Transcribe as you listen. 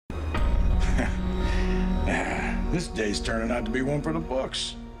This day's turning out to be one for the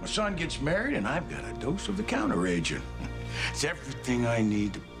books. My son gets married, and I've got a dose of the counteragent. It's everything I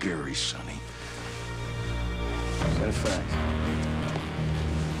need to bury Sonny. Is that a fact?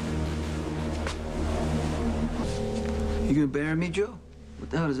 You gonna bury me, Joe? What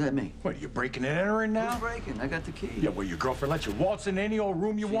the hell does that mean? What, are you breaking and entering now? Who's breaking? I got the key. Yeah, well, your girlfriend lets you waltz in any old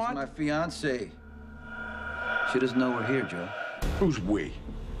room you want? She's my fiancée. She doesn't know we're here, Joe. Who's we?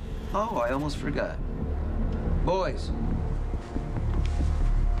 Oh, I almost forgot. Boys.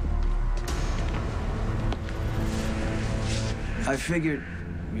 I figured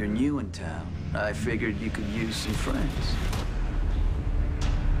you're new in town. I figured you could use some friends.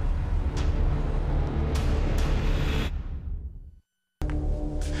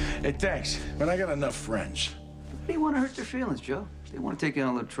 Hey, thanks, but I got enough friends. What do you want to hurt their feelings, Joe? They want to take you on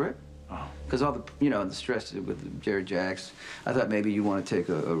a little trip. Oh. Because all the, the stress with LoriJoGH, I thought maybe you want to take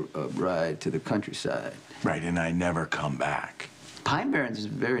a ride to the countryside. Right, and I never come back. Pine Barrens is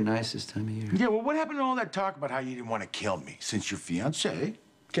very nice this time of year. Yeah, well, what happened to all that talk about how you didn't want to kill me since your fiancée,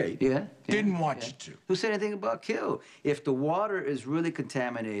 Kate, didn't want you to? Who said anything about kill? If the water is really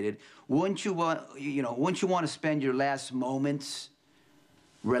contaminated, wouldn't you want to spend your last moments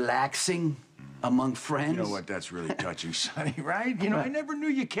relaxing among friends? You know what? That's really touching, Sonny, right? You know, I never knew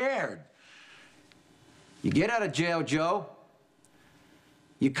you cared. You get out of jail, Joe.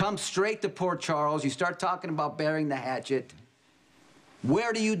 You come straight to Port Charles. You start talking about burying the hatchet.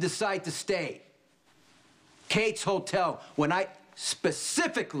 Where do you decide to stay? Kate's Hotel, when I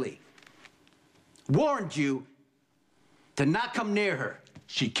specifically warned you to not come near her.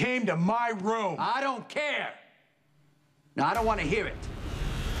 She came to my room. I don't care. Now, I don't want to hear it.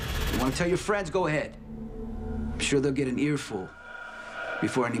 You want to tell your friends, go ahead. I'm sure they'll get an earful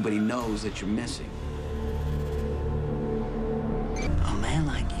before anybody knows that you're missing. A man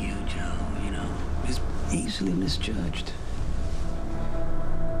like you, Joe, is easily misjudged.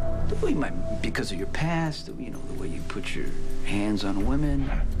 Because of your past, the way you put your hands on women,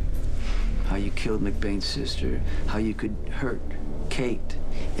 how you killed McBain's sister, how you could hurt Kate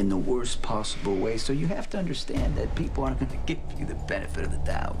in the worst possible way. So you have to understand that people aren't going to give you the benefit of the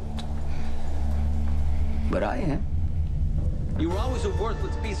doubt. But I am. You were always a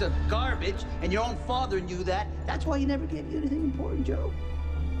worthless piece of garbage, and your own father knew that. That's why he never gave you anything important, Joe.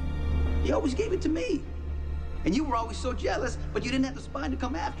 He always gave it to me. And you were always so jealous, but you didn't have the spine to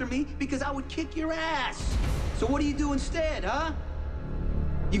come after me because I would kick your ass. So what do you do instead, huh?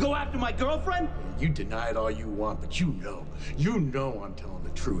 You go after my girlfriend? You deny it all you want, but you know I'm telling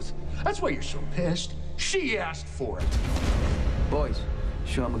the truth. That's why you're so pissed. She asked for it. Boys,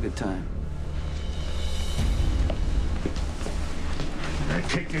 show him a good time. Now,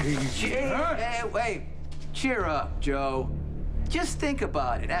 take it easy. Hey, wait. Cheer up, Joe. Just think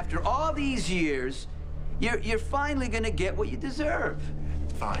about it. After all these years, you're finally gonna get what you deserve.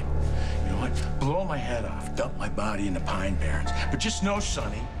 Fine. You know what? Blow my head off, dump my body in the Pine Barrens. But just know,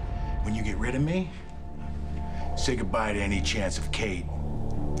 Sonny, when you get rid of me, say goodbye to any chance of Kate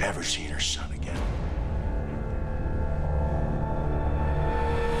ever seeing her son again.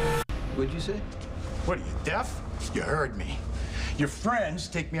 What'd you say? What, are you deaf? You heard me. Your friends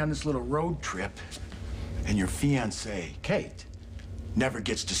take me on this little road trip, and your fiancée, Kate, never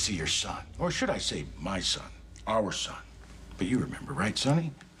gets to see her son. Or should I say my son, our son. But you remember, right,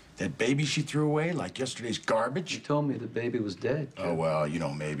 Sonny? That baby she threw away like yesterday's garbage? You told me the baby was dead. Oh, well,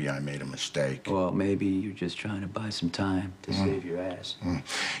 maybe I made a mistake. Well, maybe you're just trying to buy some time to save your ass.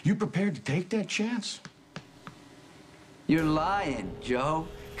 You prepared to take that chance? You're lying, Joe,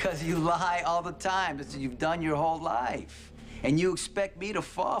 because you lie all the time. That's what you've done your whole life. And you expect me to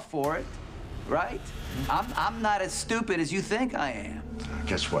fall for it, right? I'm not as stupid as you think I am.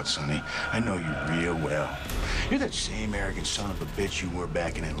 Guess what, Sonny? I know you real well. You're that same arrogant son of a bitch you were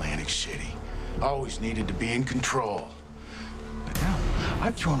back in Atlantic City. Always needed to be in control. But now,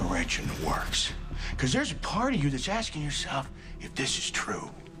 I've thrown a wrench in the works. Because there's a part of you that's asking yourself if this is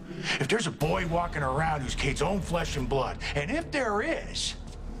true. If there's a boy walking around who's Kate's own flesh and blood. And if there is,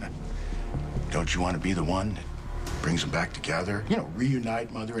 don't you want to be the one that brings them back together?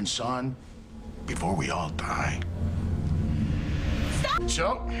 Reunite mother and son before we all die. Stop.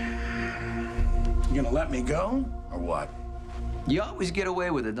 So, you gonna let me go, or what? You always get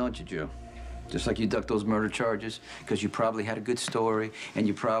away with it, don't you, Joe? Just like you ducked those murder charges, because you probably had a good story, and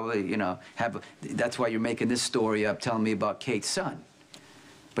you probably, that's why you're making this story up, telling me about Kate's son.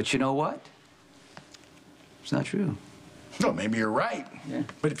 But you know what? It's not true. No, maybe you're right. Yeah.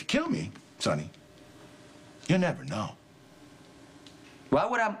 But if you kill me, Sonny, you'll never know. Why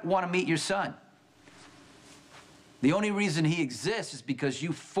would I want to meet your son? The only reason he exists is because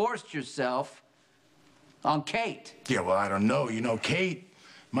you forced yourself On Kate. Yeah, well, I don't know. You know, Kate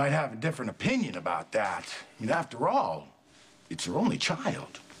might have a different opinion about that. I mean, after all, it's her only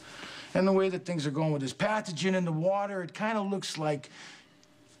child. And the way that things are going with this pathogen in the water, it kind of looks like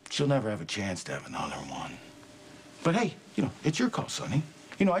she'll never have a chance to have another one. But hey, you know, it's your call, Sonny.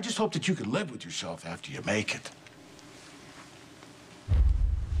 You know, I just hope that you can live with yourself after you make it.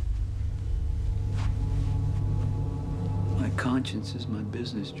 My conscience is my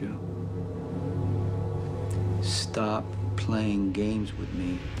business, Joe. Stop playing games with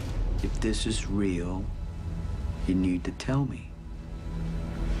me. If this is real, you need to tell me.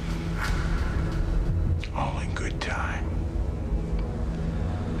 All in good time.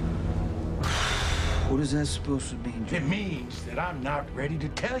 What is that supposed to mean, Joe? It means that I'm not ready to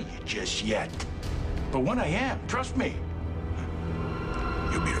tell you just yet. But when I am, trust me,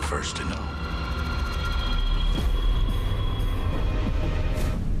 you'll be the first to know.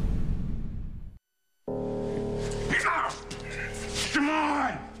 Come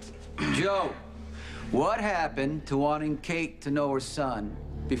on! Joe, what happened to wanting Kate to know her son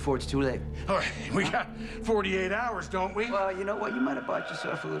before it's too late? All right, we got 48 hours, don't we? Well, you know what? You might have bought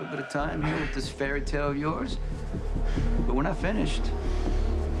yourself a little bit of time here with this fairy tale of yours. But we're not finished.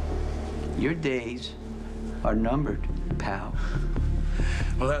 Your days are numbered, pal.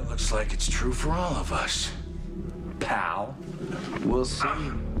 Well, that looks like it's true for all of us, pal. We'll see,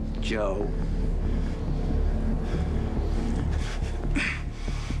 Joe.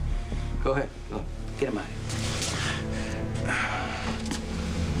 Go ahead. Go. Get him out.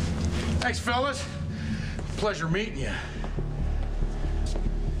 Thanks, fellas. Pleasure meeting you.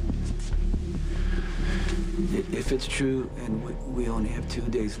 If it's true and we only have 2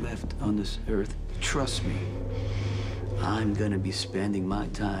 days left on this earth, trust me, I'm gonna be spending my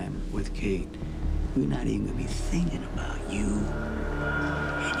time with Kate. We're not even gonna be thinking about you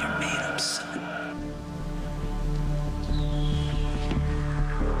and your made-up son.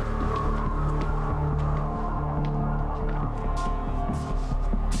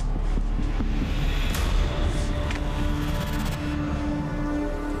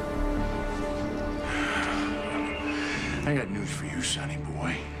 I got news for you, Sonny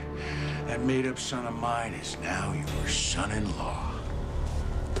boy. That made-up son of mine is now your son-in-law.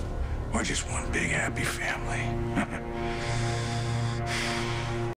 We're just one big happy family.